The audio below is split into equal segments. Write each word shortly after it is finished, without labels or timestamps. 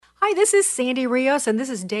Hi, this is Sandy Rios, and this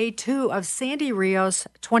is day 2 of Sandy Rios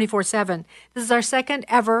 24/7. This is our second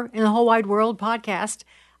ever in the whole wide world podcast,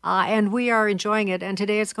 and we are enjoying it. And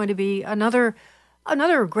today it's going to be another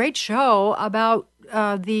great show about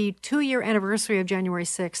the 2-year anniversary of January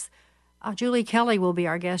 6th. Julie Kelly will be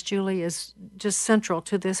our guest. Julie is just central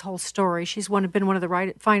to this whole story. She's been one of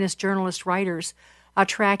the finest journalist writers,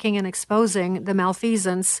 tracking and exposing the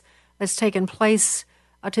malfeasance that's taken place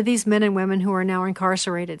to these men and women who are now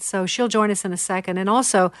incarcerated. So she'll join us in a second. And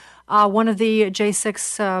also one of the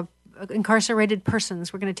J6 incarcerated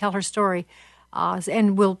persons. We're going to tell her story,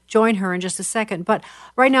 and we'll join her in just a second. But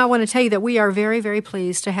right now I want to tell you that we are very, very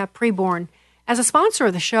pleased to have Preborn as a sponsor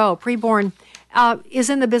of the show. Preborn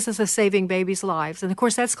is in the business of saving babies' lives. And, of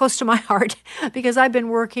course, that's close to my heart because I've been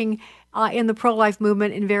working in the pro-life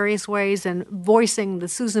movement in various ways and voicing the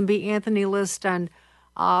Susan B. Anthony list and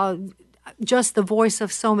just the voice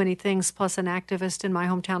of so many things, plus an activist in my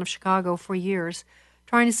hometown of Chicago for years,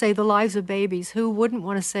 trying to save the lives of babies. Who wouldn't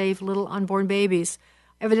want to save little unborn babies?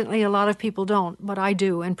 Evidently, a lot of people don't, but I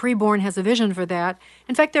do. And Preborn has a vision for that.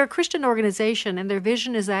 In fact, they're a Christian organization, and their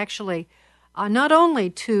vision is actually not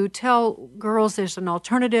only to tell girls there's an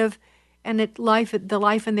alternative and that the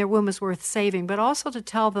life in their womb is worth saving, but also to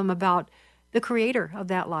tell them about the creator of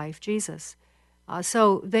that life, Jesus.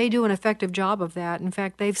 So they do an effective job of that. In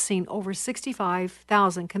fact, they've seen over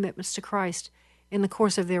 65,000 commitments to Christ in the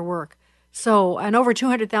course of their work. So, and over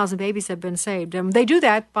 200,000 babies have been saved. And they do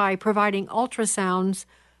that by providing ultrasounds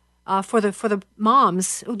for the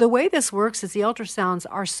moms. The way this works is the ultrasounds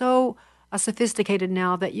are so sophisticated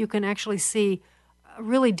now that you can actually see a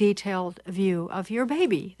really detailed view of your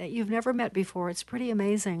baby that you've never met before. It's pretty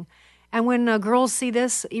amazing. And when girls see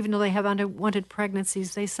this, even though they have unwanted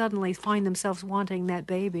pregnancies, they suddenly find themselves wanting that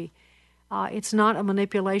baby. It's not a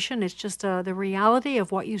manipulation. It's just the reality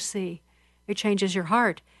of what you see. It changes your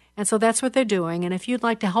heart. And so that's what they're doing. And if you'd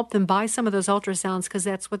like to help them buy some of those ultrasounds, because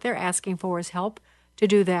that's what they're asking for is help to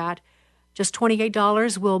do that, just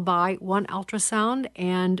 $28 will buy one ultrasound.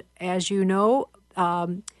 And as you know,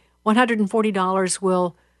 $140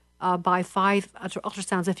 will buy 5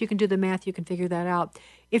 ultrasounds. If you can do the math, you can figure that out.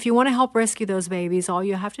 If you want to help rescue those babies, all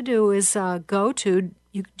you have to do is go to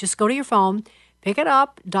your phone, pick it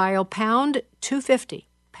up, dial pound 250,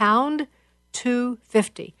 pound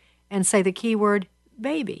 250, and say the keyword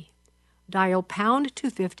baby. Dial pound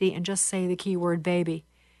 250 and just say the keyword baby.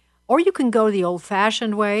 Or you can go the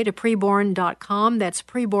old-fashioned way to preborn.com, that's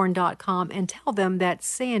preborn.com, and tell them that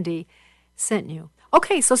Sandy sent you.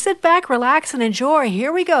 Okay, so sit back, relax, and enjoy.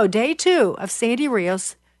 Here we go, day 2 of Sandy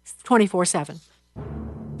Rios 24/7.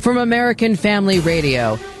 From American Family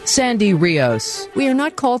Radio, Sandy Rios. We are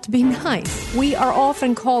not called to be nice. We are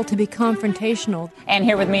often called to be confrontational. And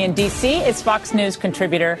here with me in D.C. is Fox News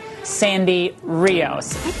contributor Sandy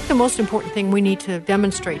Rios. I think the most important thing we need to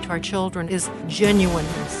demonstrate to our children is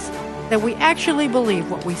genuineness. That we actually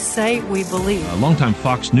believe what we say we believe. Longtime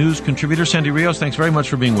Fox News contributor Sandy Rios, thanks very much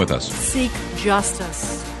for being with us. Seek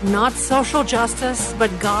justice. Not social justice,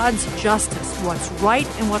 but God's justice. What's right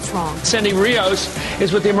and what's wrong. Sandy Rios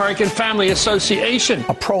is with the American Family Association,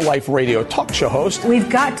 a pro-life radio talk show host. We've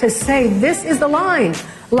got to say this is the line.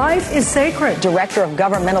 Life is sacred. Director of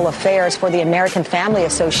Governmental Affairs for the American Family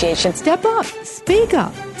Association. Step up. Speak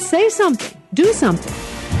up. Say something. Do something.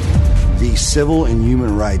 The civil and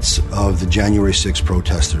human rights of the January 6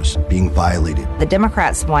 protesters being violated. The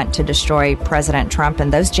Democrats want to destroy President Trump,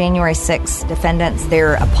 and those January 6 defendants,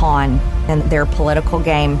 they're a pawn in their political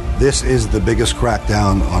game. This is the biggest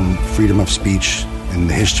crackdown on freedom of speech in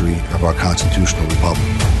the history of our constitutional republic.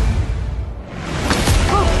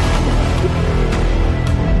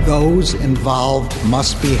 Those involved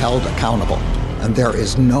must be held accountable. And there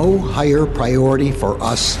is no higher priority for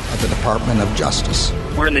us at the Department of Justice.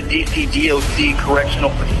 We're in the D.C. DOC correctional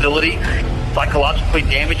facility. Psychologically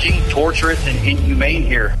damaging, torturous, and inhumane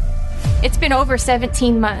here. It's been over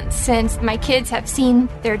 17 months since my kids have seen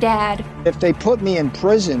their dad. If they put me in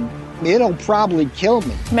prison, it'll probably kill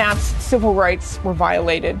me. Matt's civil rights were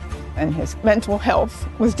violated, and his mental health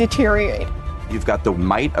was deteriorating. You've got the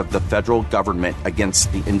might of the federal government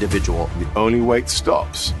against the individual. The only way it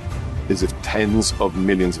stops is if tens of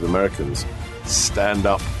millions of Americans stand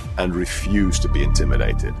up and refuse to be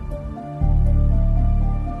intimidated.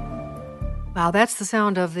 Wow, that's the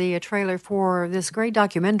sound of the trailer for this great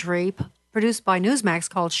documentary produced by Newsmax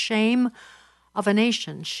called Shame of a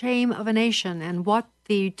Nation. Shame of a Nation. And what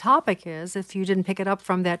the topic is, if you didn't pick it up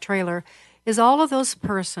from that trailer, is all of those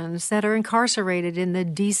persons that are incarcerated in the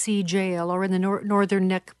D.C. jail or in the Northern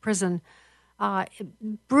Neck prison,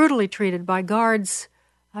 brutally treated by guards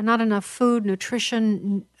not enough food,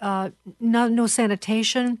 nutrition, no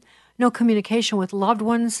sanitation, no communication with loved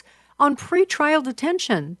ones, on pretrial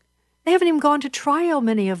detention. They haven't even gone to trial,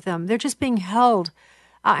 many of them. They're just being held.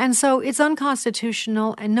 And so it's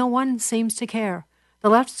unconstitutional, and no one seems to care. The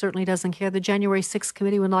left certainly doesn't care. The January 6th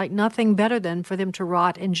committee would like nothing better than for them to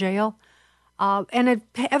rot in jail. And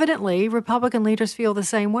evidently, Republican leaders feel the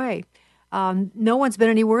same way. No one's been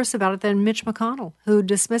any worse about it than Mitch McConnell, who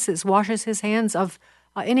washes his hands of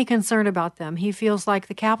any concern about them. He feels like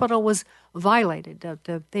the Capitol was violated.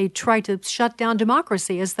 They tried to shut down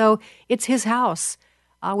democracy as though it's his house,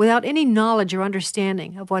 without any knowledge or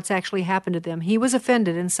understanding of what's actually happened to them. He was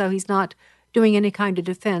offended, and so he's not doing any kind of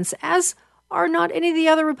defense, as are not any of the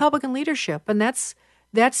other Republican leadership. And that's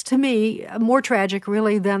to me, more tragic,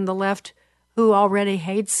 really, than the left, who already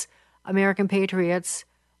hates American patriots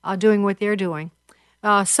doing what they're doing.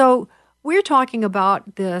 So we're talking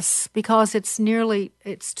about this because it's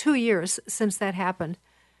 2 years since that happened.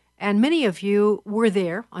 And many of you were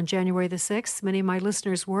there on January the 6th. Many of my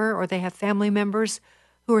listeners were, or they have family members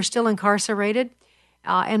who are still incarcerated.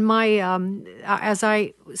 And as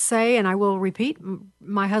I say, and I will repeat,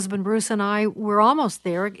 my husband Bruce and I were almost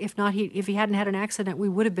there. If he hadn't had an accident, we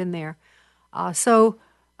would have been there. So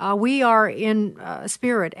we are in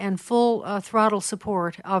spirit and full throttle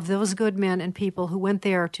support of those good men and people who went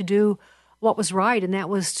there to do what was right, and that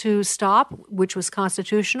was to stop, which was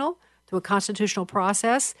constitutional, through a constitutional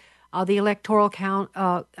process, the electoral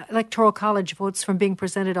college votes from being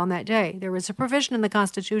presented on that day. There was a provision in the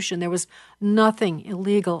Constitution. There was nothing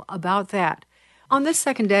illegal about that. On this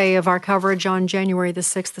second day of our coverage on January the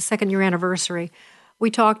 6th, the second-year anniversary, we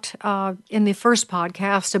talked in the first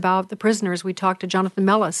podcast about the prisoners. We talked to Jonathan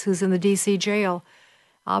Mellis, who's in the D.C. jail.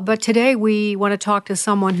 But today we want to talk to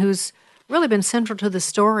someone who's really been central to the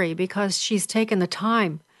story because she's taken the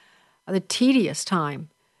time, the tedious time,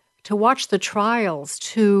 to watch the trials,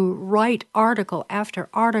 to write article after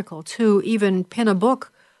article, to even pen a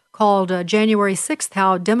book called January 6th,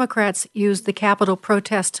 How Democrats Used the Capitol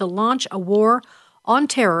Protest to Launch a War on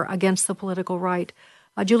Terror Against the Political Right.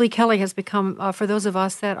 Julie Kelly has become, for those of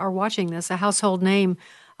us that are watching this, a household name.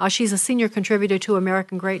 She's a senior contributor to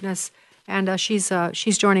American Greatness, and she's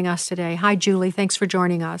joining us today. Hi, Julie. Thanks for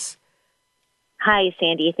joining us. Hi,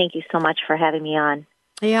 Sandy. Thank you so much for having me on.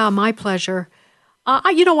 Yeah, my pleasure.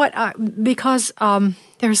 You know what? Because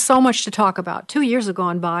there's so much to talk about. 2 years have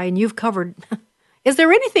gone by, and you've covered. Is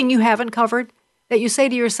there anything you haven't covered that you say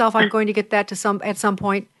to yourself, "I'm going to get that at some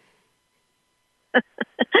point"?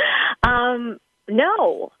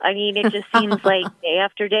 No. I mean, it just seems like day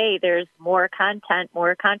after day, there's more content,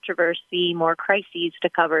 more controversy, more crises to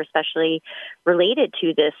cover, especially related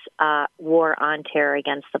to this war on terror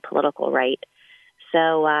against the political right.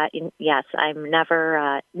 So, yes, I'm never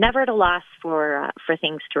at a loss for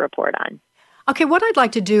things to report on. Okay, what I'd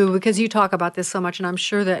like to do, because you talk about this so much, and I'm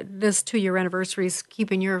sure that this 2-year anniversary is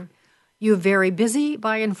keeping you very busy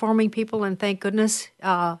by informing people, and thank goodness.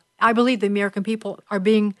 I believe the American people are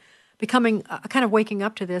becoming kind of waking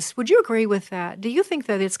up to this. Would you agree with that? Do you think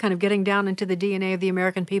that it's kind of getting down into the DNA of the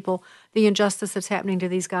American people, the injustice that's happening to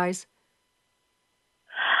these guys?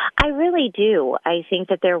 I really do. I think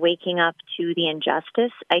that they're waking up to the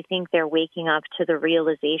injustice. I think they're waking up to the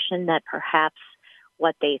realization that perhaps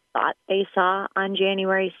what they thought they saw on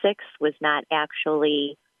January 6th was not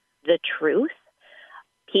actually the truth.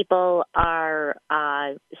 People are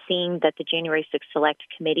seeing that the January 6th Select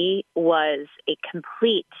Committee was a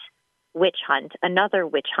complete witch hunt, another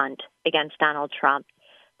witch hunt against Donald Trump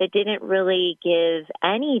that didn't really give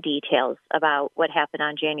any details about what happened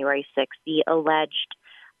on January 6th, the alleged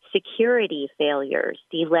security failures,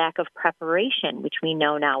 the lack of preparation, which we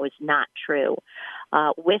know now is not true,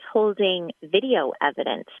 withholding video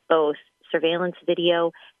evidence, both surveillance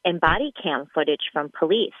video and body cam footage from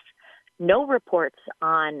police. No reports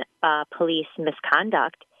on police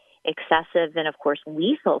misconduct, excessive and, of course,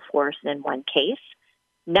 lethal force in one case.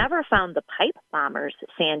 Never found the pipe bombers,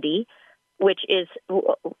 Sandy, which is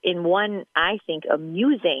in one, I think,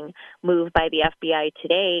 amusing move by the FBI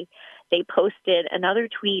today. They posted another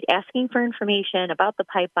tweet asking for information about the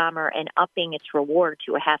pipe bomber and upping its reward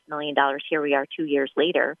to $500,000. Here we are 2 years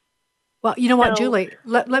later. Well, you know what, Julie?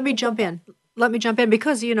 Let me jump in. Let me jump in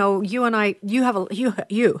because, you know, you and I, you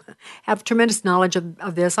have tremendous knowledge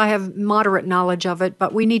of this. I have moderate knowledge of it,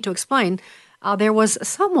 but we need to explain. There was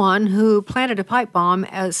someone who planted a pipe bomb,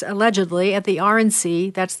 as allegedly, at the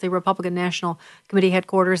RNC, that's the Republican National Committee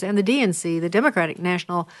headquarters, and the DNC, the Democratic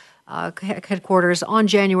National headquarters, on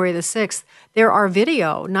January the 6th. There are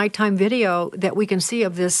nighttime video that we can see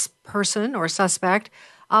of this person or suspect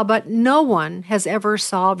but no one has ever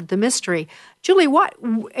solved the mystery. Julie,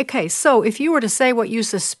 so if you were to say what you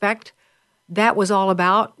suspect that was all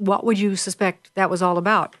about, what would you suspect that was all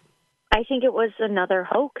about? I think it was another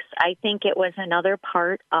hoax. I think it was another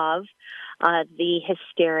part of the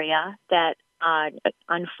hysteria that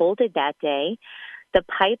unfolded that day. The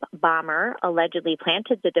pipe bomber allegedly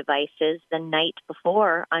planted the devices the night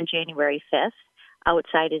before on January 5th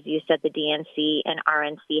outside, as you said, the DNC and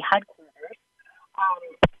RNC headquarters.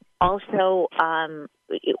 Also,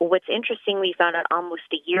 what's interesting, we found out almost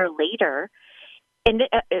a year later, and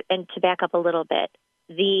to back up a little bit,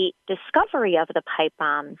 the discovery of the pipe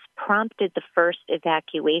bombs prompted the first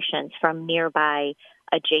evacuations from nearby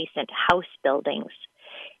adjacent house buildings.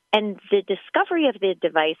 And the discovery of the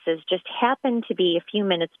devices just happened to be a few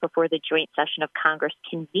minutes before the joint session of Congress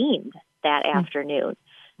convened that afternoon.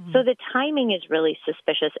 Mm-hmm. So the timing is really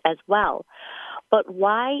suspicious as well. But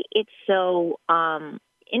why it's so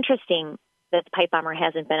interesting that the pipe bomber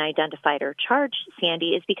hasn't been identified or charged, Sandy,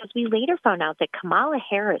 is because we later found out that Kamala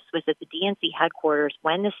Harris was at the DNC headquarters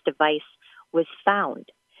when this device was found.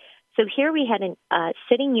 So here we had a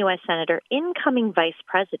sitting U.S. Senator, incoming vice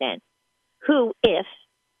president, who, if,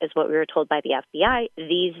 as what we were told by the FBI,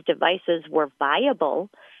 these devices were viable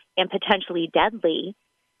and potentially deadly,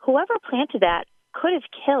 whoever planted that could have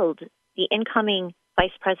killed the incoming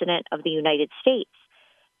vice president of the United States.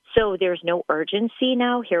 So there's no urgency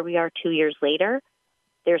now. Here we are 2 years later.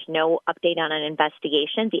 There's no update on an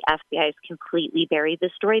investigation. The FBI has completely buried the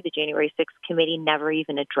story. The January 6th committee never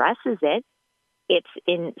even addresses it. It's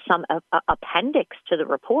in some appendix to the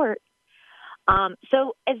report.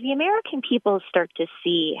 So as the American people start to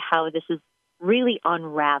see how this is really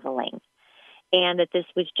unraveling and that this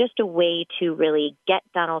was just a way to really get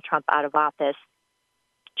Donald Trump out of office,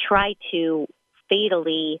 try to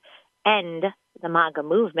fatally end the MAGA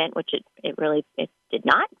movement, which it did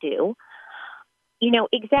not do,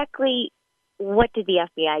 exactly what did the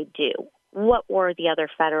FBI do? What were the other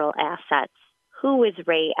federal assets? Who is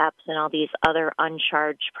Ray Epps and all these other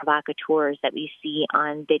uncharged provocateurs that we see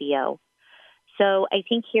on video? So I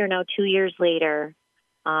think here now, 2 years later,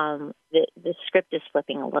 the script is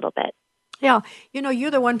flipping a little bit. Yeah. You're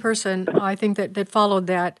the one person, I think, that followed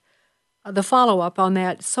that, the follow-up on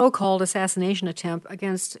that so-called assassination attempt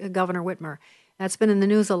against Governor Whitmer. That's been in the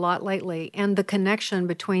news a lot lately. And the connection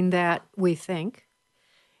between that, we think,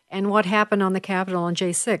 and what happened on the Capitol on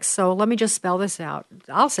J6. So let me just spell this out.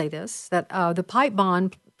 I'll say this, that the pipe bomber,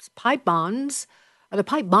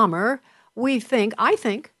 I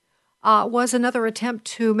think, was another attempt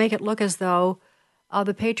to make it look as though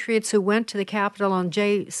the patriots who went to the Capitol on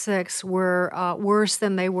J6 were worse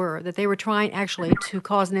than they were, that they were trying actually to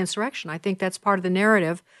cause an insurrection. I think that's part of the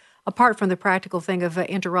narrative, apart from the practical thing of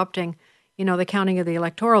interrupting, the counting of the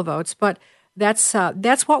electoral votes. But that's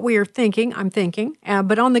what we are thinking, I'm thinking.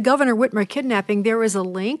 But on the Governor Whitmer kidnapping, there is a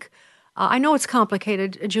link. I know it's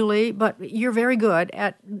complicated, Julie, but you're very good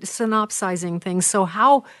at synopsizing things. So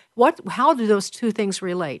how do those two things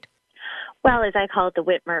relate? Well, as I call it, the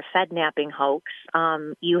Whitmer Fednapping hoax,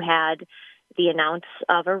 you had the announce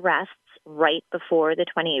of arrests right before the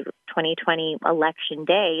 2020 election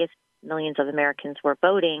day, as millions of Americans were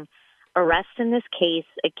voting. Arrests in this case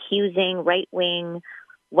accusing right-wing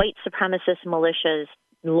white supremacist militias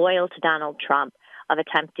loyal to Donald Trump of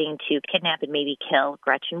attempting to kidnap and maybe kill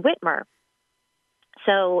Gretchen Whitmer.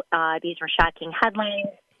 So these were shocking headlines.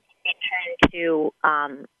 It turned to,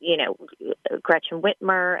 Gretchen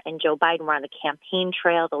Whitmer and Joe Biden were on the campaign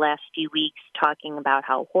trail the last few weeks talking about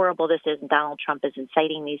how horrible this is and Donald Trump is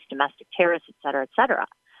inciting these domestic terrorists, et cetera, et cetera.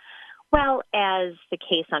 Well, as the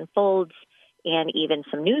case unfolds and even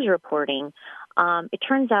some news reporting, it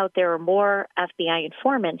turns out there are more FBI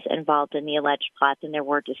informants involved in the alleged plot than there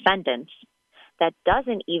were defendants. That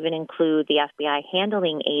doesn't even include the FBI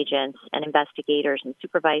handling agents and investigators and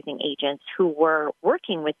supervising agents who were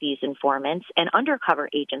working with these informants and undercover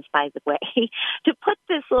agents, by the way, to put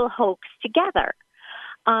this little hoax together.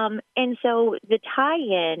 And so the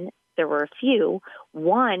tie-in, there were a few.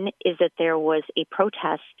 One is that there was a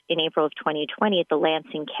protest in April of 2020 at the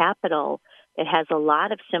Lansing Capitol that has a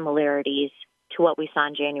lot of similarities to what we saw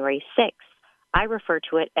on January 6th. I refer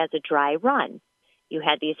to it as a dry run. You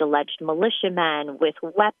had these alleged militiamen with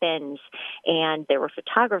weapons, and there were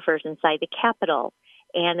photographers inside the Capitol,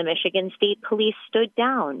 and the Michigan State Police stood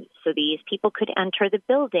down so these people could enter the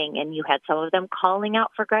building, and you had some of them calling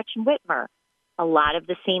out for Gretchen Whitmer. A lot of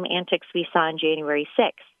the same antics we saw on January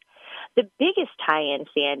 6th. The biggest tie-in,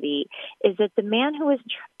 Sandy, is that the man who was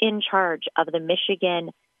in charge of the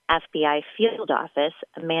Michigan FBI field office,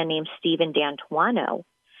 a man named Stephen D'Antuono,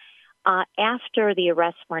 after the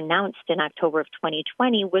arrests were announced in October of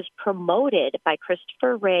 2020, was promoted by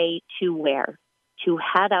Christopher Wray to where? To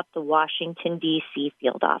head up the Washington, D.C.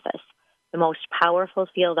 field office, the most powerful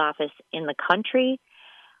field office in the country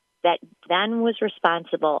that then was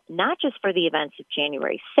responsible not just for the events of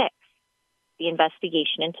January 6th, the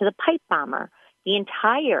investigation into the pipe bomber, the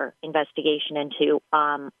entire investigation into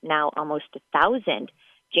now almost 1,000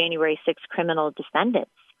 January 6th criminal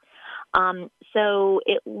defendants. So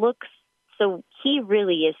he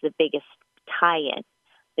really is the biggest tie-in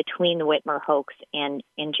between the Whitmer hoax and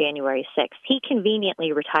January 6th. He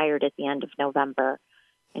conveniently retired at the end of November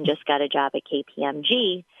and just got a job at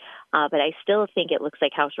KPMG. But I still think it looks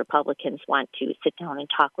like House Republicans want to sit down and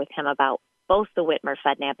talk with him about both the Whitmer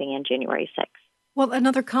Fednapping and January 6th. Well,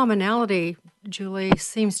 another commonality, Julie,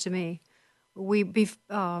 seems to me,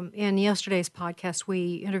 in yesterday's podcast,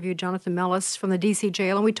 we interviewed Jonathan Mellis from the D.C.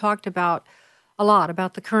 jail, and we talked a lot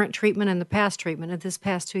about the current treatment and the past treatment of this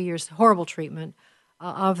past 2 years, horrible treatment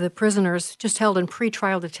of the prisoners just held in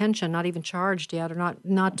pretrial detention, not even charged yet or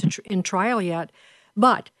not in trial yet.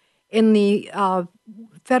 But in the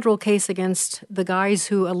federal case against the guys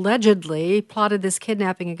who allegedly plotted this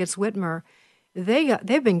kidnapping against Whitmer,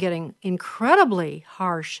 they've been getting incredibly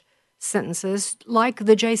harsh sentences, like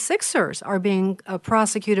the J6ers are being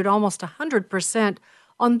prosecuted almost 100%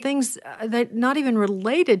 on things that not even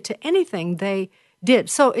related to anything they did.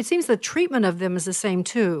 So it seems the treatment of them is the same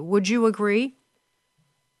too. Would you agree?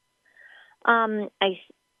 I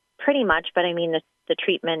pretty much, but I mean the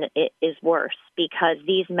treatment is worse because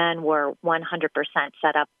these men were 100%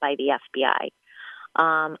 set up by the FBI.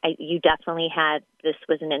 You definitely this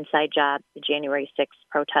was an inside job, the January 6th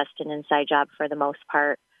protest, an inside job for the most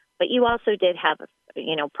part. But you also did have,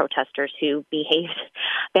 protesters who behaved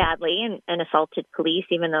badly and assaulted police,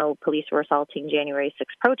 even though police were assaulting January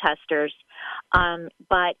 6th protesters.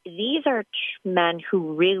 But these are men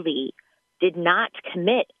who really did not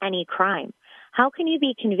commit any crime. How can you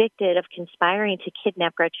be convicted of conspiring to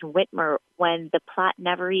kidnap Gretchen Whitmer when the plot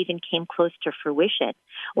never even came close to fruition,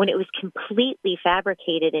 when it was completely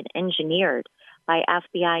fabricated and engineered by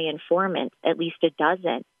FBI informants, at least a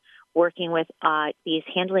dozen, working with these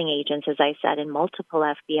handling agents, as I said, in multiple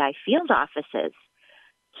FBI field offices?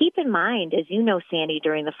 Keep in mind, as you know, Sandy,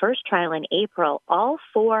 during the first trial in April, all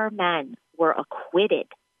 4 men were acquitted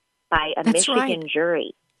by a Michigan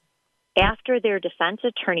jury. After their defense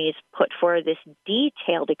attorneys put forward this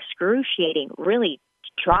detailed, excruciating, really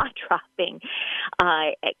jaw-dropping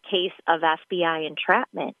case of FBI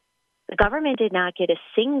entrapment, the government did not get a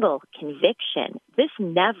single conviction. This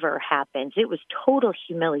never happens. It was total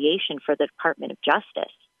humiliation for the Department of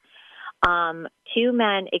Justice. 2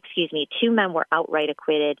 men were outright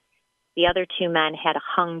acquitted. The other 2 men had a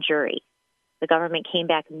hung jury. The government came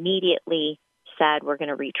back immediately, said, we're going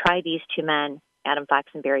to retry these 2 men, Adam Fox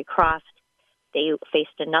and Barry Croft. They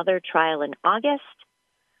faced another trial in August.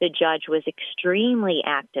 The judge was extremely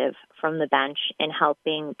active from the bench in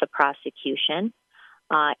helping the prosecution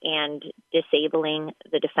and disabling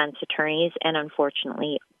the defense attorneys. And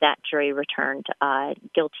unfortunately, that jury returned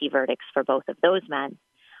guilty verdicts for both of those men.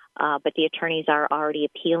 But the attorneys are already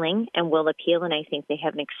appealing and will appeal, and I think they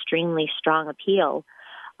have an extremely strong appeal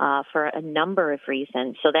for a number of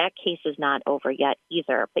reasons. So that case is not over yet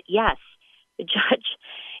either. But yes, the judge,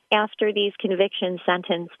 after these convictions,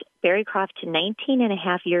 sentenced Barry Croft to 19 and a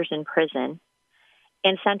half years in prison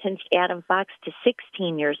and sentenced Adam Fox to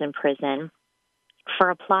 16 years in prison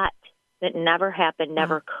for a plot that never happened,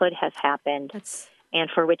 never could have happened,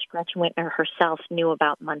 and for which Gretchen Whitmer herself knew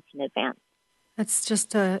about months in advance. It's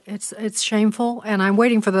just it's shameful, and I'm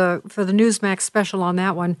waiting for the Newsmax special on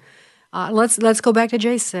that one. Let's go back to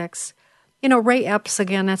J6. Ray Epps,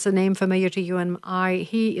 again, that's a name familiar to you and I.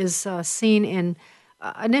 He is seen in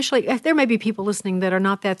initially. There may be people listening that are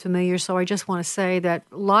not that familiar, so I just want to say that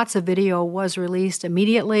lots of video was released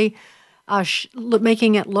immediately,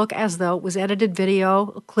 making it look as though it was edited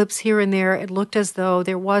video, clips here and there. It looked as though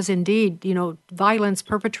there was indeed, violence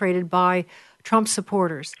perpetrated by Trump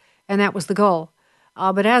supporters. And that was the goal.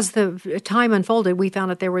 But as the time unfolded, we found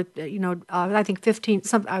that there were, I think 15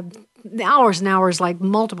 hours and hours, like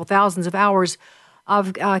multiple thousands of hours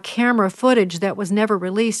of camera footage that was never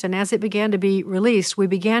released. And as it began to be released, we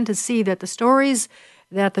began to see that the stories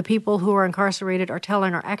that the people who are incarcerated are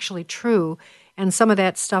telling are actually true. And some of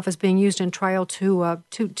that stuff is being used in trial to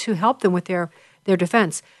help them with their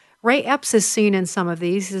defense. Ray Epps is seen in some of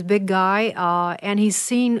these. He's a big guy, and he's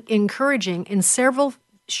seen encouraging in several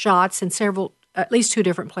shots in at least 2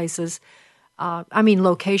 different places.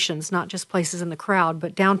 Locations, not just places in the crowd,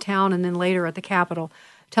 but downtown and then later at the Capitol,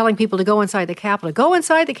 telling people to go inside the Capitol. Go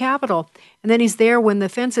inside the Capitol. And then he's there when the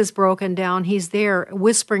fence is broken down. He's there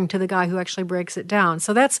whispering to the guy who actually breaks it down.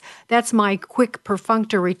 So that's my quick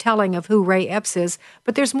perfunctory telling of who Ray Epps is.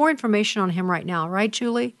 But there's more information on him right now, right,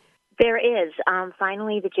 Julie? There is.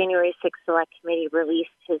 Finally, the January 6th Select Committee released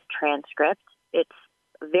his transcript. It's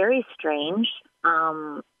very strange.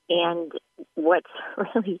 And what's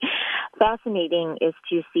really fascinating is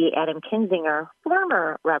to see Adam Kinzinger,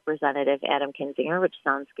 former Representative Adam Kinzinger, which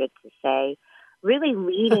sounds good to say, really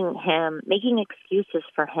leading him, making excuses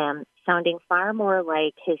for him, sounding far more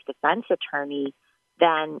like his defense attorney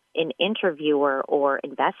than an interviewer or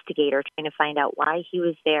investigator, trying to find out why he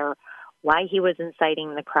was there, why he was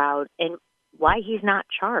inciting the crowd, and why he's not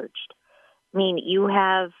charged. I mean, you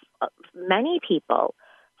have many people,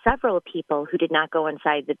 several people who did not go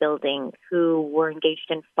inside the building who were engaged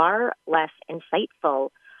in far less insightful,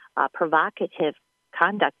 provocative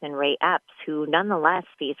conduct than Ray Epps, who nonetheless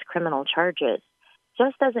faced criminal charges.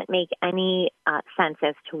 Just doesn't make any sense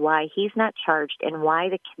as to why he's not charged and why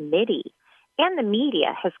the committee and the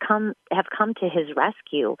media have come to his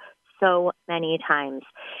rescue so many times.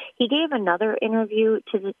 He gave another interview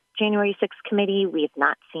to the January 6th committee. We have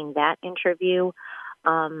not seen that interview.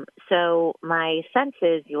 So my sense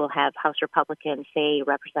is you will have House Republicans, say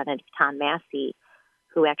Representative Tom Massey,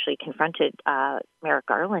 who actually confronted Merrick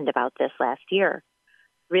Garland about this last year,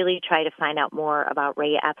 really try to find out more about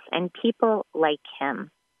Ray Epps and people like him,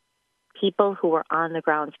 people who were on the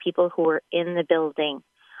grounds, people who were in the building,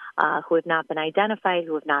 who have not been identified,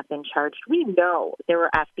 who have not been charged. We know there were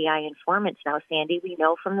FBI informants now, Sandy. We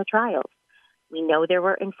know from the trials. We know there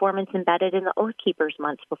were informants embedded in the Oath Keepers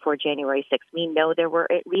months before January 6th. We know there were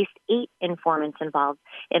at least 8 informants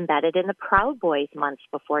embedded in the Proud Boys months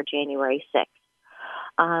before January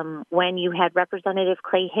 6th. When you had Representative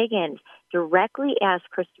Clay Higgins directly ask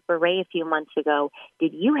Christopher Wray a few months ago,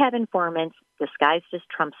 did you have informants disguised as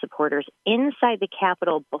Trump supporters inside the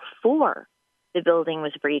Capitol before the building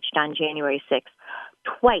was breached on January 6th?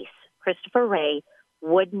 Twice, Christopher Wray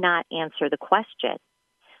would not answer the question.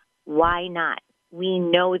 Why not? We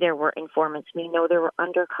know there were informants. We know there were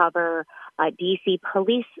undercover D.C.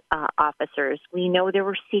 police officers. We know there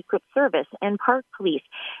were Secret Service and Park Police.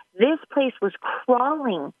 This place was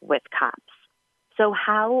crawling with cops. So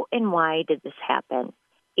how and why did this happen?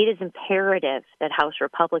 It is imperative that House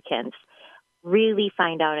Republicans really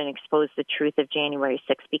find out and expose the truth of January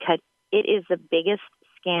 6th, because it is the biggest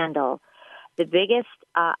scandal, the biggest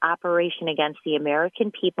operation against the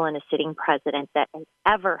American people and a sitting president that has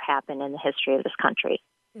ever happened in the history of this country.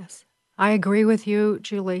 Yes, I agree with you,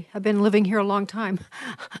 Julie. I've been living here a long time,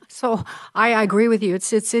 so I agree with you.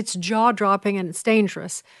 It's jaw-dropping and it's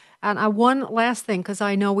dangerous. And one last thing, because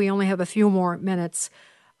I know we only have a few more minutes.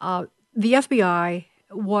 The FBI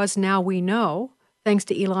was, now we know, thanks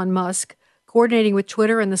to Elon Musk, coordinating with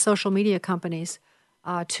Twitter and the social media companies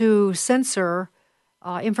to censor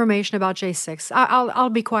information about J6. I'll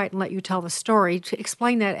be quiet and let you tell the story. To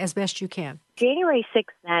explain that as best you can. January 6th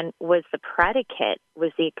then was the predicate,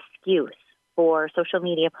 was the excuse for social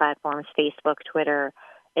media platforms, Facebook, Twitter,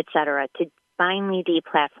 et cetera, to finally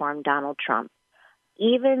deplatform Donald Trump.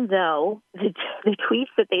 Even though the tweets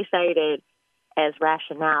that they cited as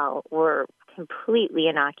rationale were completely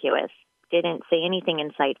innocuous, didn't say anything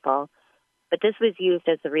insightful, but this was used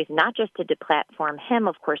as the reason, not just to deplatform him,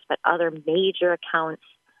 of course, but other major accounts,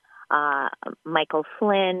 Michael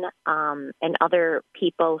Flynn and other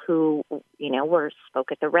people who,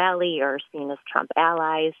 spoke at the rally or seen as Trump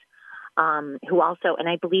allies, who also, and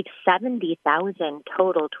I believe 70,000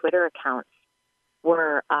 total Twitter accounts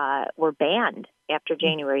were banned after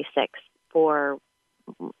January 6th for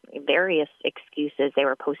various excuses. They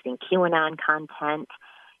were posting QAnon content.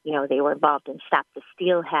 They were involved in Stop the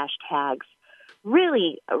Steal hashtags.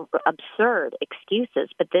 Really absurd excuses,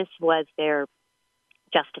 but this was their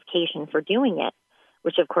justification for doing it,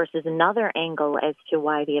 which, of course, is another angle as to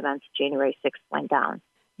why the events of January 6th went down.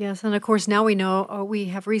 Yes, and of course, now we know, we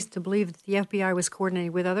have reason to believe that the FBI was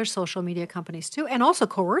coordinating with other social media companies, too, and also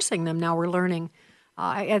coercing them. Now we're learning,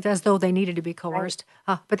 as though they needed to be coerced,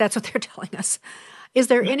 but that's what they're telling us. Is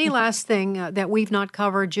there any last thing that we've not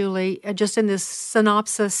covered, Julie? Just in this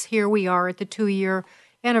synopsis, here we are at the 2-year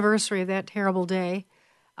anniversary of that terrible day.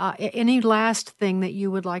 Any last thing that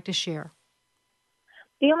you would like to share?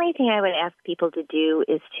 The only thing I would ask people to do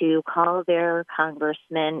is to call their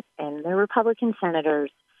congressmen and their Republican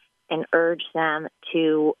senators and urge them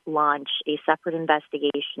to launch a separate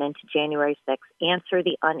investigation into January 6th, answer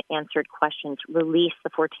the unanswered questions, release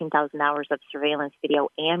the 14,000 hours of surveillance video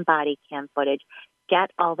and body cam footage,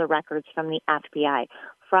 get all the records from the FBI,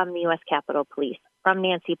 from the U.S. Capitol Police, from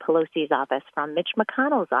Nancy Pelosi's office, from Mitch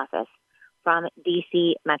McConnell's office, from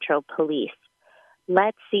D.C. Metro Police.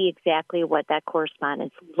 Let's see exactly what that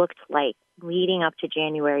correspondence looked like leading up to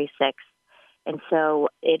January 6th. And so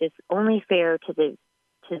it is only fair to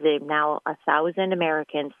the now 1,000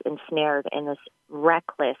 Americans ensnared in this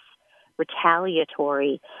reckless,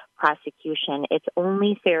 retaliatory prosecution. It's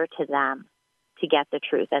only fair to them to get the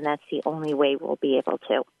truth, and that's the only way we'll be able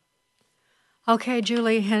to. Okay,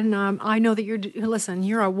 Julie, and I know that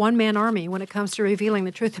you're a one-man army when it comes to revealing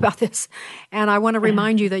the truth about this. And I want to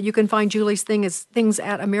remind you that you can find Julie's things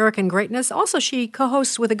at American Greatness. Also, she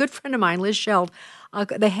co-hosts with a good friend of mine, Liz Sheld,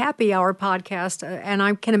 the Happy Hour podcast. And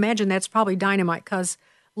I can imagine that's probably dynamite because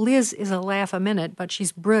Liz is a laugh a minute, but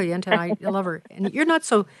she's brilliant, and I love her. And you're not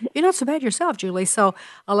so bad yourself, Julie. So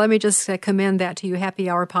let me just commend that to you, Happy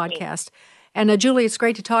Hour podcast. And Julie, it's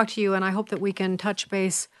great to talk to you, and I hope that we can touch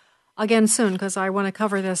base again soon, because I want to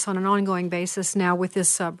cover this on an ongoing basis now with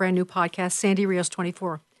this brand new podcast, Sandy Rios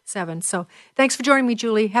 24/7. So thanks for joining me,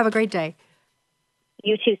 Julie. Have a great day.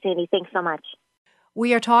 You too, Sandy. Thanks so much.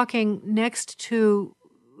 We are talking next to,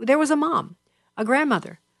 there was a mom, a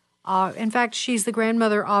grandmother. In fact, she's the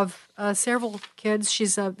grandmother of several kids.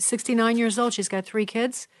 She's 69 years old. She's got 3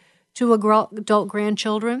 kids, 2 adult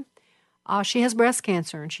grandchildren. She has breast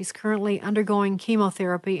cancer, and she's currently undergoing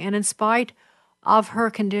chemotherapy. And in spite of her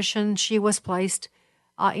condition, she was placed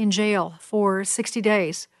in jail for 60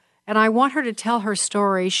 days. And I want her to tell her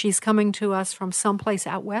story. She's coming to us from someplace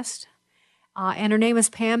out west. And her name is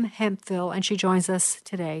Pam Hemphill, and she joins us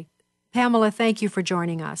today. Pamela, thank you for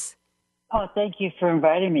joining us. Oh, thank you for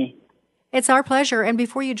inviting me. It's our pleasure. And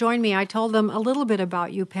before you joined me, I told them a little bit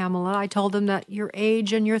about you, Pamela. I told them that your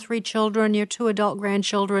age and your 3 children, your 2 adult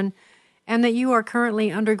grandchildren, and that you are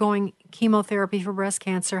currently undergoing chemotherapy for breast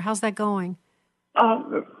cancer. How's that going?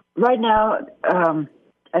 Right now,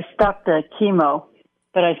 I stopped the chemo,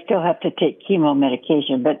 but I still have to take chemo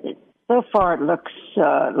medication. But so far, it looks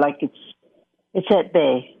like it's at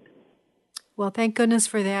bay. Well, thank goodness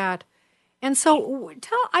for that. And so,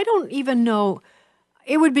 I don't even know.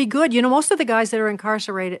 It would be good. You know, most of the guys that are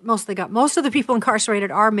incarcerated, most of the people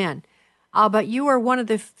incarcerated are men. But you are one of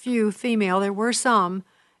the few female. There were some.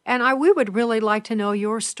 And we would really like to know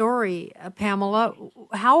your story, Pamela.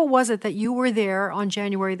 How was it that you were there on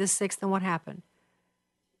January the 6th, and what happened?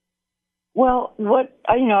 Well,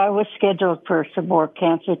 I was scheduled for some more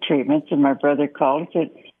cancer treatments, and my brother called and said,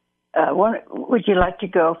 would you like to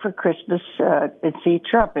go for Christmas and see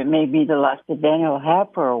Trump? It may be the last event he'll have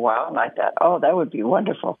for a while. And I thought, oh, that would be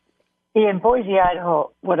wonderful. See, in Boise,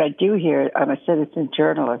 Idaho, what I do here, I'm a citizen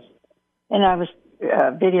journalist, and I was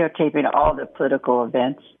videotaping all the political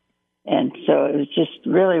events. And so it was just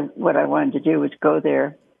really what I wanted to do was go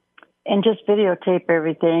there and just videotape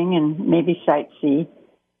everything and maybe sightsee.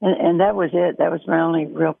 And that was it. That was my only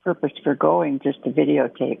real purpose for going, just to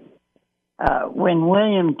videotape. When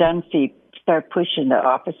William Dunphy started pushing the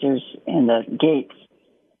officers in the gates,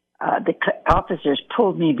 the officers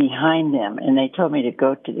pulled me behind them, and they told me to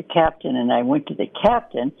go to the captain, and I went to the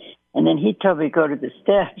captain, and then he told me to go to the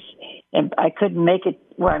steps, and I couldn't make it.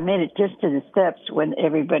 Well, I made it just to the steps when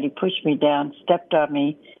everybody pushed me down, stepped on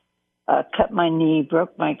me, cut my knee,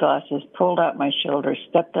 broke my glasses, pulled out my shoulder,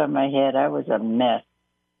 stepped on my head. I was a mess.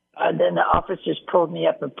 Then the officers pulled me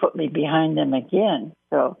up and put me behind them again.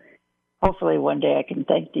 So hopefully one day I can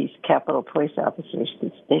thank these Capitol Police officers.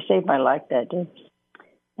 They saved my life that day.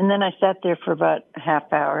 And then I sat there for about a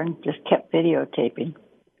half hour and just kept videotaping.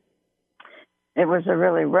 It was a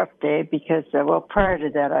really rough day because, prior to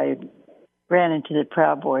that, I ran into the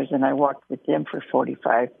Proud Boys and I walked with them for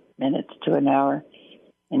 45 minutes to an hour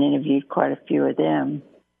and interviewed quite a few of them.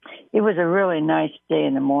 It was a really nice day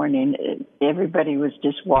in the morning. Everybody was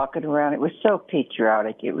just walking around. It was so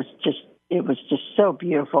patriotic. It was just so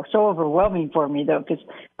beautiful, so overwhelming for me, though, because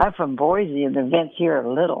I'm from Boise and the events here are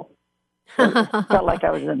little. So it felt like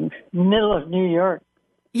I was in the middle of New York.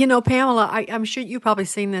 You know, Pamela, I'm sure you've probably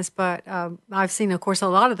seen this, but I've seen, of course, a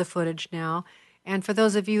lot of the footage now. And for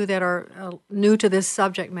those of you that are new to this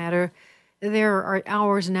subject matter, there are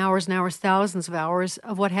hours and hours and hours, thousands of hours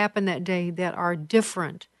of what happened that day that are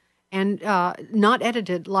different and not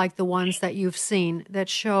edited like the ones that you've seen that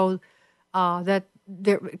show that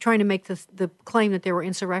they're trying to make the claim that there were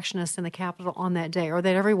insurrectionists in the Capitol on that day, or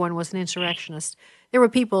that everyone was an insurrectionist. There were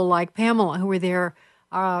people like Pamela who were there.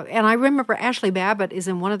 And I remember Ashley Babbitt is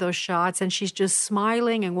in one of those shots, and she's just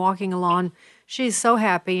smiling and walking along. She's so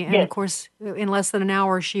happy. And, Of course, in less than an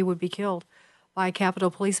hour, she would be killed by a Capitol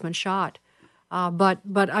policeman shot. But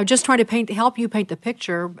I'm just trying to help you paint the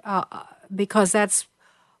picture because that's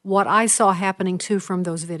what I saw happening, too, from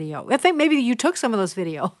those video. I think maybe you took some of those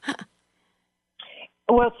video.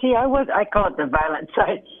 Well, see, I call it the violent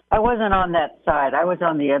side. I wasn't on that side. I was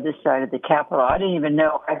on the other side of the Capitol. I didn't even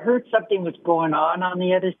know. I heard something was going on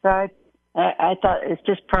the other side. I thought it's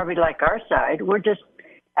just probably like our side. We're just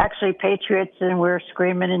actually patriots, and we're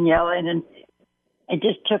screaming and yelling, and it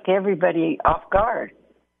just took everybody off guard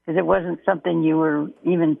because it wasn't something you were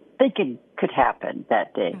even thinking could happen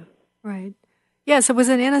that day. Right. Yes, it was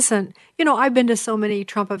an innocent. I've been to so many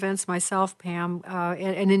Trump events myself, Pam,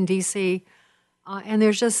 and in D.C., and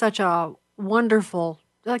there's just such a wonderful,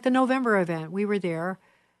 like the November event, we were there,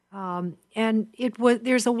 and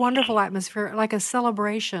there's a wonderful atmosphere, like a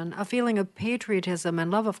celebration, a feeling of patriotism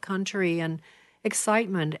and love of country and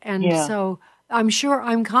excitement. And so I'm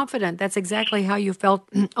confident that's exactly how you felt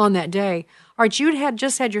on that day. All right, you had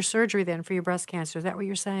just had your surgery then for your breast cancer. Is that what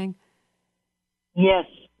you're saying? Yes,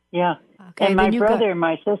 yeah. Okay, and my brother and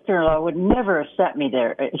my sister-in-law would never have sent me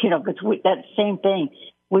there, because that same thing.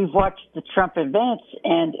 We've watched the Trump events,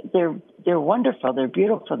 and they're wonderful. They're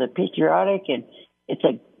beautiful. They're patriotic, and it's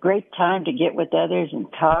a great time to get with others and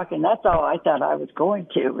talk. And that's all I thought I was going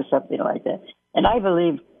to, was something like that. And I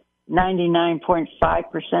believe 99.5%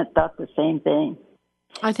 thought the same thing.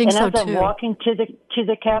 I think so, too. And as I'm walking to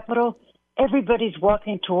the Capitol, everybody's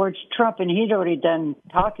walking towards Trump, and he'd already done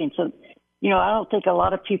talking. So, I don't think a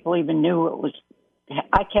lot of people even knew it was.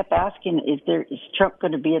 I kept asking, is Trump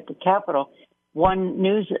going to be at the Capitol? One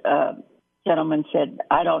news gentleman said,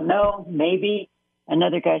 I don't know, maybe.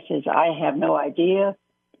 Another guy says, I have no idea.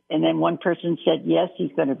 And then one person said, yes,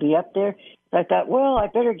 he's going to be up there. So I thought, well, I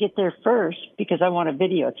better get there first because I want to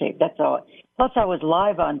videotape. That's all. Plus, I was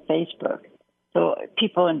live on Facebook. So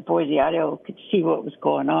people in Boise, Idaho could see what was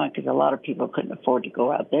going on because a lot of people couldn't afford to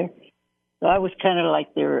go out there. So I was kind of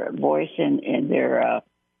like their voice and their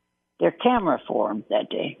camera for them that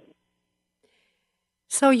day.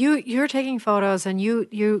 So you're taking photos, and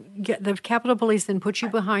you get the Capitol Police then put you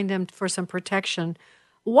behind them for some protection.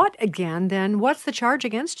 What's the charge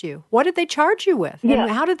against you? What did they charge you with? Yeah.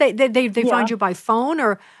 And how did they find you by phone,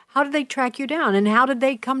 or how did they track you down? And how did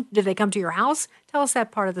they come? Did they come to your house? Tell us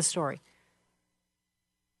that part of the story.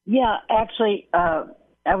 Yeah, actually, I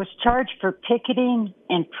was charged for picketing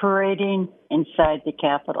and parading inside the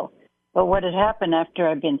Capitol. But what had happened after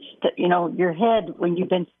I've been, your head, when you've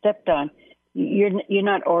been stepped on, you're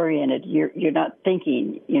not oriented. You're not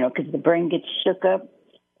thinking, because the brain gets shook up.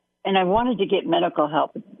 And I wanted to get medical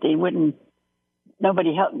help. They wouldn't.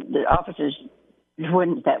 Nobody helped. The officers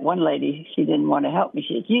wouldn't. That one lady, she didn't want to help me.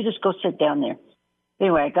 She said, "You just go sit down there."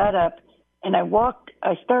 Anyway, I got up and I walked.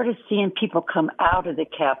 I started seeing people come out of the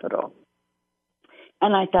Capitol,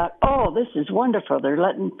 and I thought, "Oh, this is wonderful. They're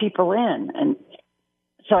letting people in." And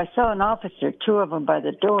so I saw an officer, two of them by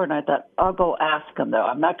the door, and I thought, I'll go ask them, though.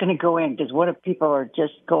 I'm not going to go in because what if people are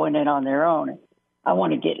just going in on their own? I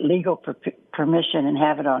want to get legal permission and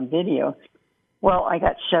have it on video. Well, I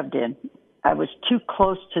got shoved in. I was too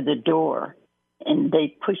close to the door, and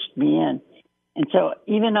they pushed me in. And so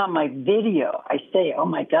even on my video, I say, oh,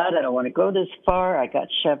 my God, I don't want to go this far. I got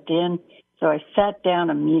shoved in. So I sat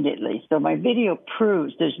down immediately. So my video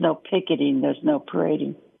proves there's no picketing, there's no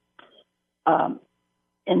parading.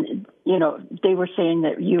 And, they were saying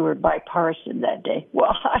that you were bipartisan that day.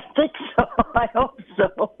 Well, I think so. I hope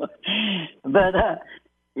so. But,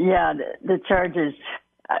 the charges,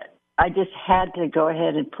 I just had to go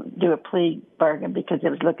ahead and do a plea bargain because it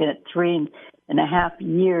was looking at 3.5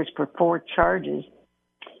 years for 4 charges.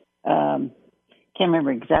 Can't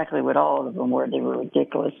remember exactly what all of them were. They were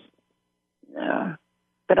ridiculous.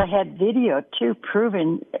 But I had video, too,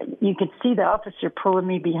 proving you could see the officer pulling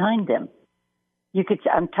me behind them.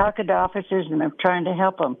 I'm talking to officers and I'm trying to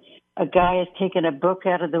help them. A guy has taken a book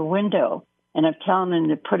out of the window and I'm telling him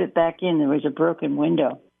to put it back in. There was a broken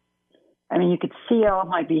window. I mean, you could see all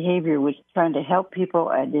my behavior was trying to help people.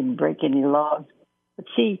 I didn't break any laws. But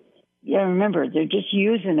see, remember, they're just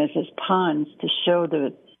using us as pawns to show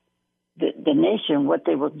the nation what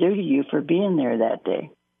they will do to you for being there that day.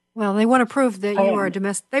 Well, they want to prove that you are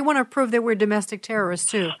They want to prove that we're domestic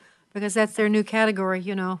terrorists too, because that's their new category.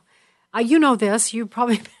 You know this. You've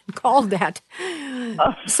probably been called that.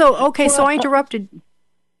 So I interrupted.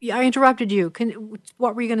 I interrupted you.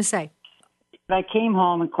 What were you going to say? When I came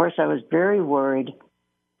home, of course, I was very worried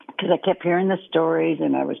because I kept hearing the stories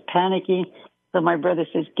and I was panicking. So my brother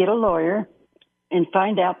says, get a lawyer and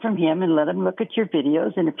find out from him and let him look at your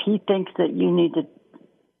videos. And if he thinks that you need to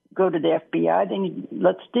go to the FBI, then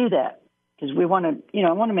let's do that. Because we want to,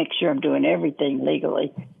 I want to make sure I'm doing everything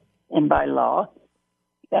legally and by law.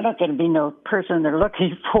 I'm not going to be no person they're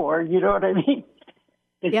looking for. You know what I mean?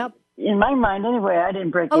 Yep. In my mind, anyway, I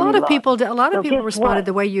didn't break any law. A lot of people responded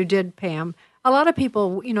the way you did, Pam. A lot of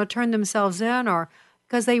people, turned themselves in or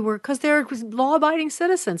because they're law-abiding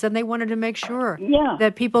citizens, and they wanted to make sure Yeah.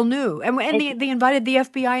 that people knew. And they invited the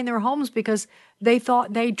FBI in their homes because they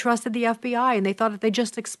thought they trusted the FBI, and they thought if they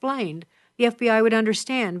just explained, the FBI would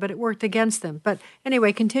understand, but it worked against them. But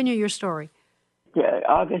anyway, continue your story. Yeah,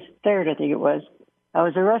 August 3rd, I think it was. I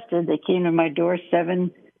was arrested. They came to my door,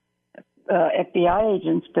 7 FBI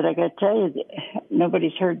agents, but I got to tell you,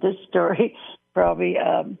 nobody's heard this story. Probably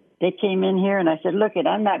they came in here, and I said, look,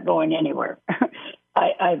 I'm not going anywhere.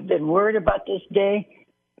 I've been worried about this day,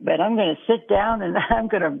 but I'm going to sit down and I'm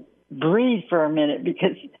going to breathe for a minute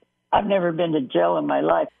because I've never been to jail in my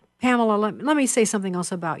life. Pamela, let me say something else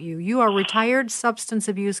about you. You are a retired substance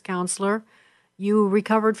abuse counselor. You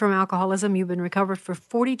recovered from alcoholism. You've been recovered for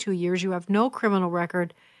 42 years. You have no criminal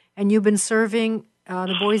record, and you've been serving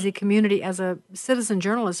the Boise community as a citizen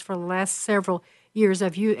journalist for the last several years,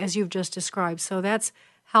 as you've just described. So that's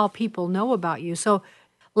how people know about you. So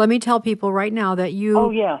let me tell people right now that you...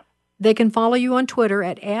 Oh, yeah. They can follow you on Twitter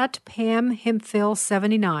at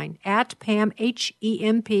 @PamHemphill79, @Pam,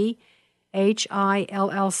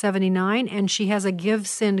 HEMPHILL79, and she has a Give,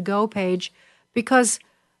 Send, Go page because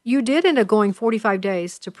you did end up going 45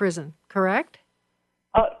 days to prison, correct?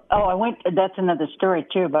 I went. That's another story,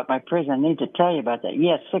 too, about my prison. I need to tell you about that.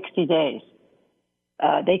 Yes, 60 days.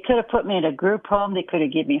 They could have put me in a group home. They could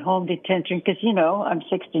have given me home detention because, I'm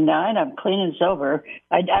 69. I'm clean and sober.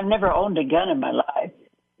 I've never owned a gun in my life.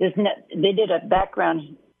 They did a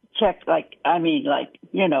background check,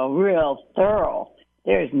 real thorough.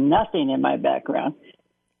 There's nothing in my background.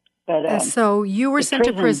 But so you were sent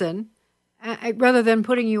to prison. Rather than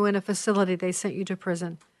putting you in a facility, they sent you to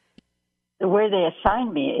prison. The way they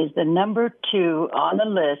assigned me is the number 2 on the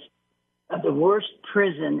list of the worst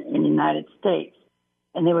prison in the United States.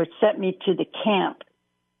 And they would send me to the camp.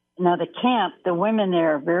 Now, the camp, the women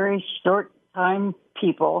there are very short-time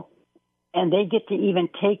people, and they get to even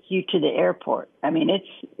take you to the airport. I mean,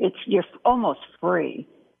 you're almost free,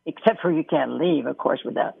 except for you can't leave, of course,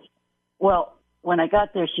 without. Well, when I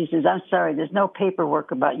got there, she says, I'm sorry, there's no paperwork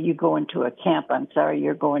about you going to a camp. I'm sorry,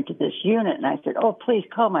 you're going to this unit. And I said, oh, please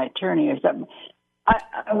call my attorney or something.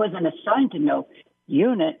 I wasn't assigned to no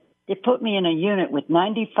unit. They put me in a unit with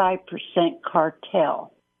 95%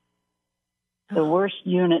 cartel, the worst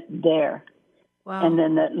unit there. Wow. And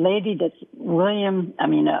then the lady that's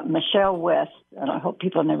Michelle West, and I hope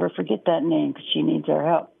people never forget that name because she needs our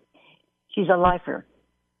help. She's a lifer.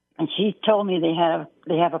 And she told me they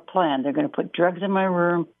have a plan. They're going to put drugs in my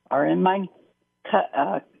room or in my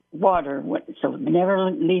water, so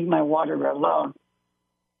never leave my water alone.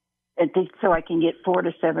 So I can get 4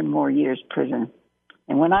 to 7 more years prison.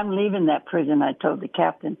 And when I'm leaving that prison, I told the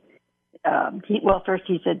captain, first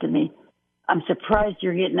he said to me, I'm surprised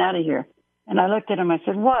you're getting out of here. And I looked at him, I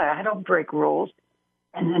said, why? I don't break rules.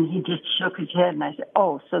 And then he just shook his head, and I said,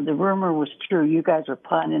 oh, so the rumor was true. You guys were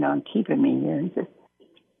planning on keeping me here.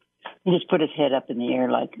 He just put his head up in the air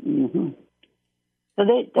like, mm-hmm. So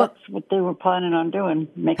that's what they were planning on doing,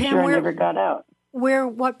 make Pam, sure I never got out.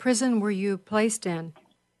 What prison were you placed in?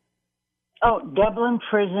 Oh, Dublin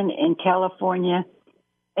Prison in California.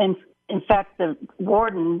 And in fact, the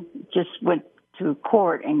warden just went to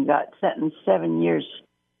court and got sentenced 7 years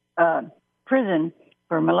prison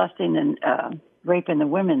for molesting and raping the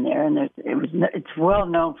women there. And it's well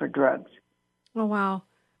known for drugs. Oh, wow.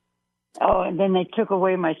 Oh, and then they took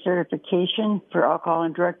away my certification for alcohol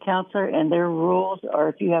and drug counselor, and their rules are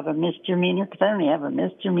if you have a misdemeanor, because I only have a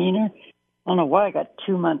misdemeanor. I don't know why I got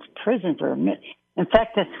 2 months prison for a misdemeanor. In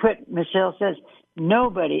fact, that's what Michelle says.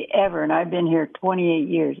 Nobody ever, and I've been here 28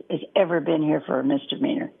 years, has ever been here for a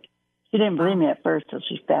misdemeanor. She didn't believe me at first till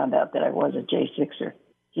she found out that I was a J6er.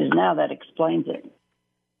 She says, now that explains it.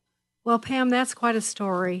 Well, Pam, that's quite a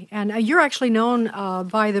story. And you're actually known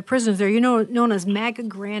by the prisoners there. You're known as MAGA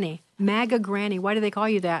Granny. MAGA Granny. Why do they call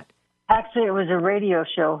you that? Actually, it was a radio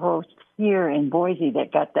show host here in Boise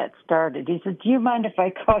that got that started. He said, do you mind if I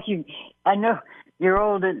call you? I know you're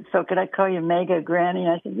old, so could I call you MAGA Granny?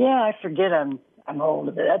 I said, yeah, I forget I'm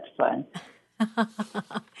old, but that's fine.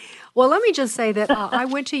 Well, let me just say that I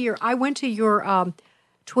went to your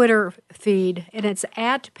Twitter feed, and it's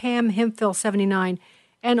at Pam Hemphill79.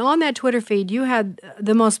 And on that Twitter feed, you had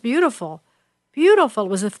the most beautiful, it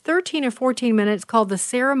was a 13 or 14 minutes called The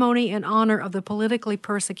Ceremony in Honor of the Politically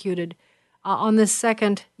Persecuted on this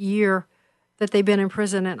second year that they've been in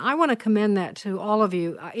prison. And I want to commend that to all of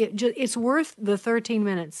you. It's worth the 13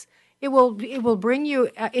 minutes. It will bring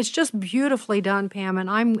you, it's just beautifully done, Pam. And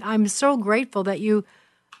I'm so grateful that you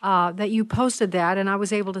posted that and I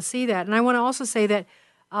was able to see that. And I want to also say that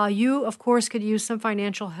you, of course, could use some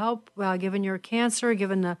financial help given your cancer,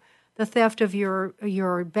 given the theft of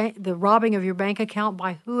your bank, the robbing of your bank account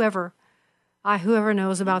by whoever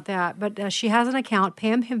knows about that. But she has an account,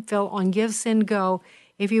 Pam Hemphill, on Give, Send, Go,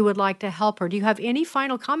 if you would like to help her. Do you have any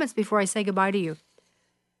final comments before I say goodbye to you?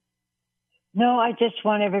 No, I just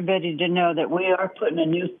want everybody to know that we are putting a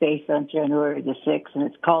new face on January the 6th, and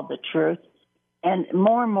it's called The Truth. And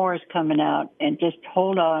more is coming out. And just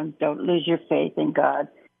hold on. Don't lose your faith in God.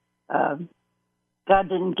 God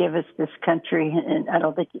didn't give us this country, and I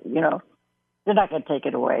don't think, they're not going to take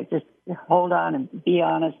it away. Just hold on and be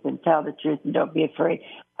honest and tell the truth and don't be afraid.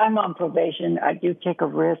 I'm on probation. I do take a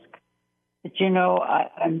risk. But,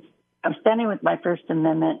 I'm standing with my First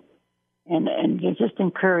Amendment, and just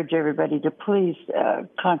encourage everybody to please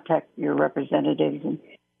contact your representatives and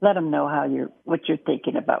let them know what you're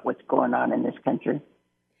thinking about what's going on in this country.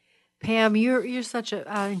 Pam, you're such an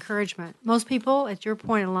encouragement. Most people at your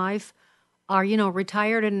point in life are,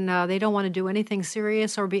 retired and they don't want to do anything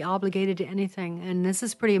serious or be obligated to anything. And this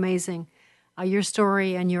is pretty amazing, your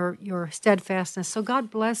story and your steadfastness. So God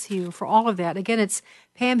bless you for all of that. Again, it's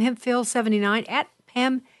Pam Hemphill 79 at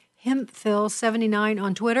Pam Hemphill 79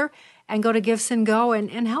 on Twitter, and go to Give, Send, Go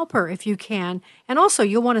and help her if you can. And also,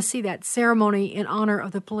 you'll want to see that ceremony in honor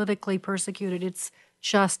of the politically persecuted. It's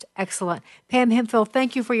just excellent. Pam Hemphill,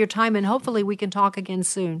 thank you for your time, and hopefully we can talk again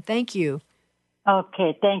soon. Thank you.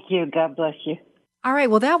 Okay, thank you. God bless you. All right,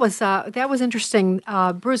 well, that was interesting.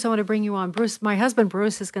 Bruce, I want to bring you on. Bruce, my husband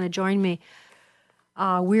Bruce is going to join me.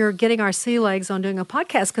 We're getting our sea legs on doing a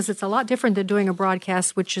podcast because it's a lot different than doing a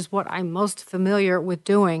broadcast, which is what I'm most familiar with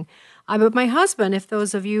doing. But my husband, if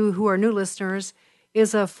those of you who are new listeners,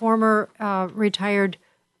 is a former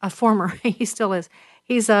he still is.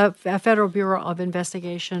 He's a Federal Bureau of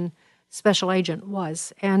Investigation special agent,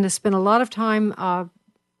 and has spent a lot of time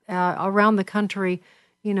around the country,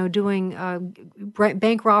 doing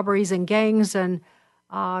bank robberies and gangs, and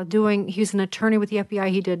he's an attorney with the FBI.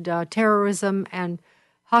 He did terrorism and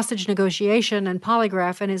hostage negotiation and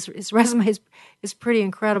polygraph, and his resume is pretty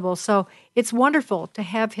incredible. So it's wonderful to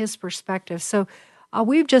have his perspective. So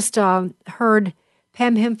we've just heard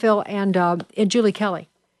Pam Hemphill and Julie Kelly,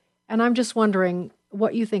 and I'm just wondering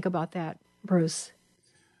what you think about that, Bruce.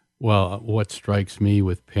 Well, what strikes me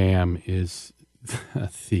with Pam is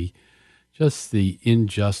the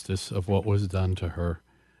injustice of what was done to her.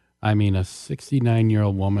 I mean, a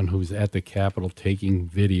 69-year-old woman who's at the Capitol taking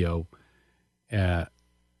video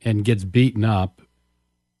and gets beaten up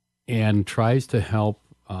and tries to help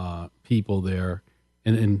people there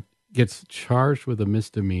and gets charged with a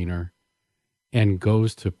misdemeanor and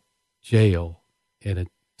goes to jail in a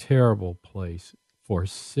terrible place for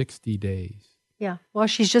 60 days. Yeah. Well,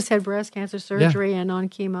 she's just had breast cancer surgery and on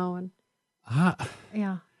chemo. And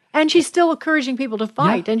and she's still encouraging people to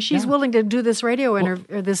fight, and she's willing to do this radio or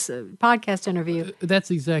this podcast interview. That's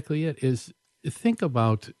exactly it. Think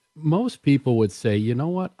about, most people would say, you know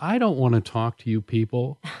what? I don't want to talk to you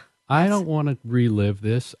people. I don't want to relive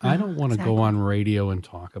this. I don't want to go on radio and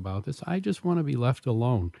talk about this. I just want to be left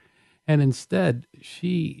alone. And instead,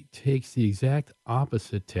 she takes the exact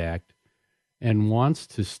opposite tact and wants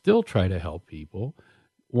to still try to help people,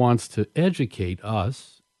 wants to educate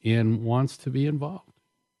us, and wants to be involved.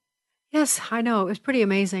 Yes, I know. It was pretty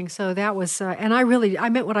amazing. So that was, and I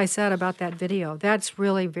meant what I said about that video. That's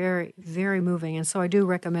really very, very moving. And so I do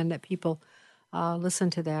recommend that people listen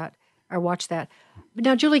to that or watch that. But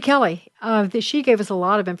now, Julie Kelly, she gave us a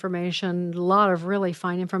lot of information, a lot of really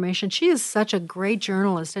fine information. She is such a great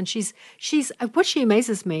journalist, and she's what she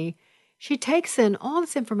amazes me. She takes in all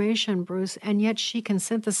this information, Bruce, and yet she can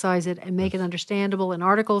synthesize it and make it understandable in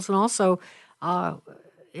articles and also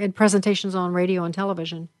in presentations on radio and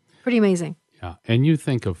television. Pretty amazing. Yeah, and you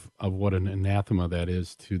think of what an anathema that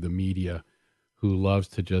is to the media, who loves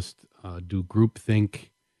to just do groupthink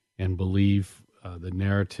and believe the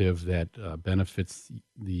narrative that benefits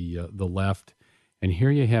the left. And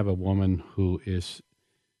here you have a woman who is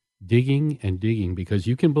digging and digging, because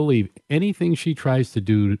you can believe anything she tries to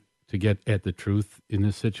do to get at the truth in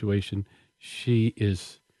this situation, she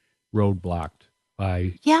is roadblocked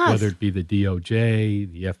by whether it be the DOJ,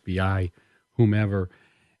 the FBI, whomever.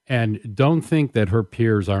 And don't think that her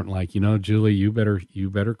peers aren't like, Julie, you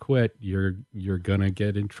better quit. You're gonna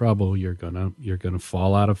get in trouble. You're gonna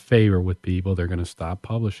fall out of favor with people. They're gonna stop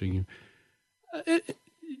publishing you.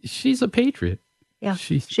 She's a patriot. Yeah,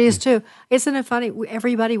 she is too. Isn't it funny?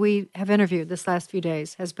 Everybody we have interviewed this last few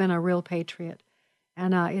days has been a real patriot,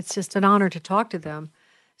 and it's just an honor to talk to them.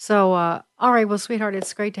 So, all right, well, sweetheart,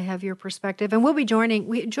 it's great to have your perspective. And we'll be joining,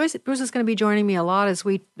 Bruce is going to be joining me a lot as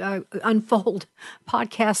we unfold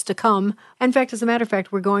podcasts to come. In fact, as a matter of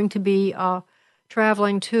fact, we're going to be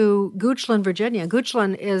traveling to Goochland, Virginia.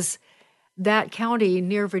 Goochland is that county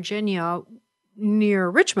near Virginia, near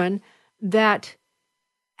Richmond, that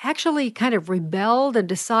actually kind of rebelled and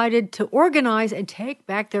decided to organize and take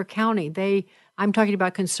back their county. I'm talking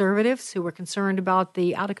about conservatives who were concerned about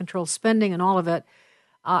the out-of-control spending and all of it.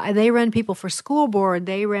 And they ran people for school board.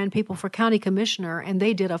 They ran people for county commissioner, and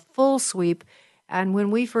they did a full sweep. And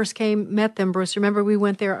when we first met them, Bruce, remember we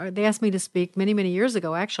went there, they asked me to speak many, many years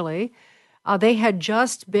ago, actually. They had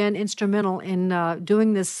just been instrumental in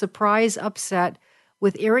doing this surprise upset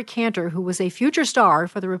with Eric Cantor, who was a future star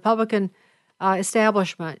for the Republican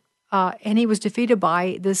establishment. And he was defeated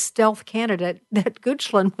by this stealth candidate that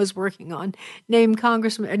Goochland was working on, named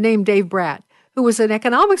Dave Bratt, who was an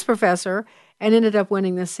economics professor and ended up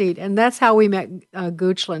winning the seat. And that's how we met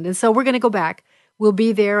Goochland. And so we're going to go back. We'll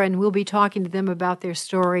be there, and we'll be talking to them about their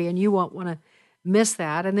story, and you won't want to miss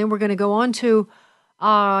that. And then we're going to go on to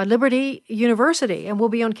Liberty University, and we'll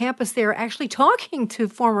be on campus there actually talking to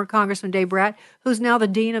former Congressman Dave Bratt, who's now the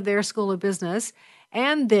dean of their School of Business,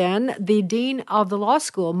 and then the dean of the law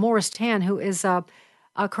school, Morris Tan, who is a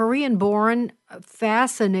Korean-born,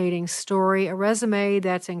 fascinating story, a resume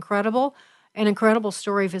that's incredible, an incredible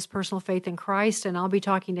story of his personal faith in Christ, and I'll be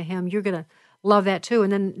talking to him. You're going to love that too.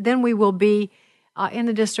 And then we will be in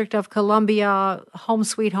the District of Columbia, home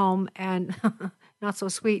sweet home, and not so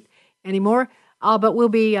sweet anymore. But we'll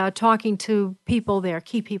be talking to people there,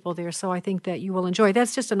 key people there, so I think that you will enjoy.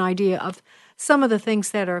 That's just an idea of some of the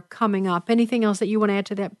things that are coming up. Anything else that you want to add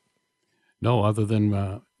to that? No, other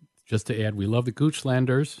than just to add, we love the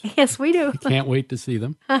Goochlanders. Yes, we do. Can't wait to see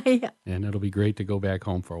them. Yeah. And it'll be great to go back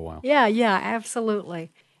home for a while. Yeah,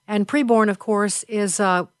 absolutely. And preborn, of course, is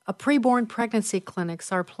a preborn pregnancy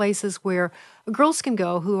clinics are places where girls can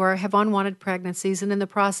go who have unwanted pregnancies, and in the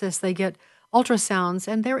process they get ultrasounds,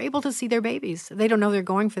 and they're able to see their babies. They don't know they're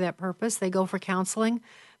going for that purpose. They go for counseling.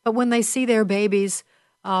 But when they see their babies,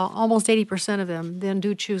 almost 80% of them then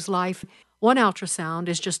do choose life. One ultrasound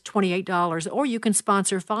is just $28, or you can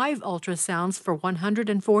sponsor 5 ultrasounds for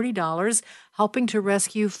 $140, helping to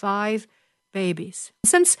rescue 5 babies.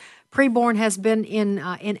 Since Preborn has been in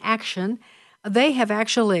action, they have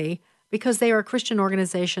actually, because they are a Christian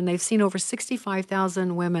organization, they've seen over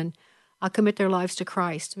 65,000 women commit their lives to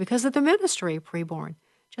Christ because of the ministry of Preborn.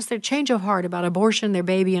 Just their change of heart about abortion, their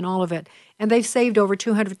baby, and all of it. And they've saved over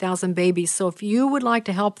 200,000 babies. So if you would like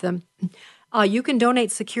to help them, you can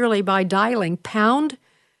donate securely by dialing pound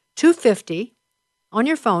 250 on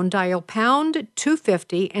your phone. Dial pound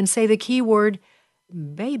 250 and say the keyword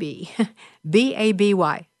baby,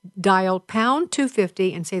 B-A-B-Y. Dial pound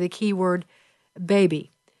 250 and say the keyword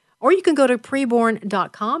baby. Or you can go to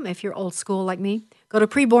preborn.com if you're old school like me. Go to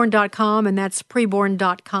preborn.com, and that's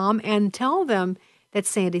preborn.com, and tell them that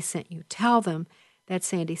Sandy sent you. Tell them that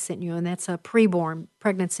Sandy sent you, and that's a preborn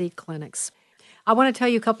pregnancy clinics. I want to tell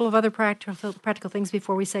you a couple of other practical things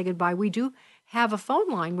before we say goodbye. We do have a phone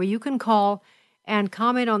line where you can call and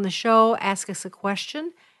comment on the show, ask us a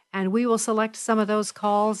question, and we will select some of those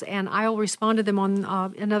calls, and I'll respond to them on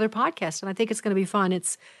another podcast, and I think it's going to be fun.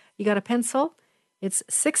 You got a pencil? It's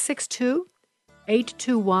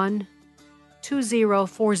 662-821-2040,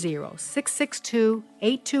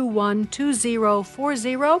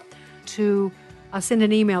 662-821-2040 to send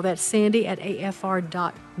an email. That's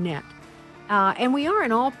sandy@afr.net. And we are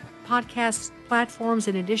in all podcast platforms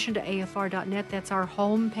in addition to afr.net. That's our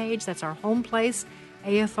home page. That's our home place,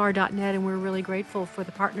 afr.net, and we're really grateful for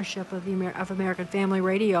the partnership of American Family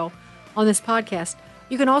Radio on this podcast.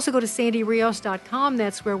 You can also go to sandyrios.com.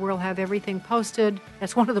 That's where we'll have everything posted.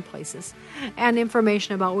 That's one of the places. And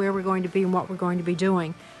information about where we're going to be and what we're going to be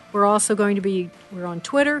doing. We're also we're on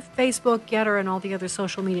Twitter, Facebook, Getter, and all the other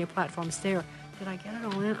social media platforms there. Did I get it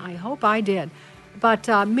all in? I hope I did. But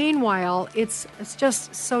meanwhile, it's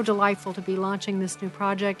just so delightful to be launching this new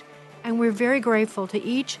project. And we're very grateful to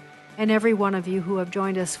each and every one of you who have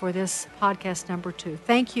joined us for this podcast number 2.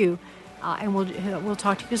 Thank you. And we'll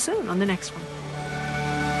talk to you soon on the next one.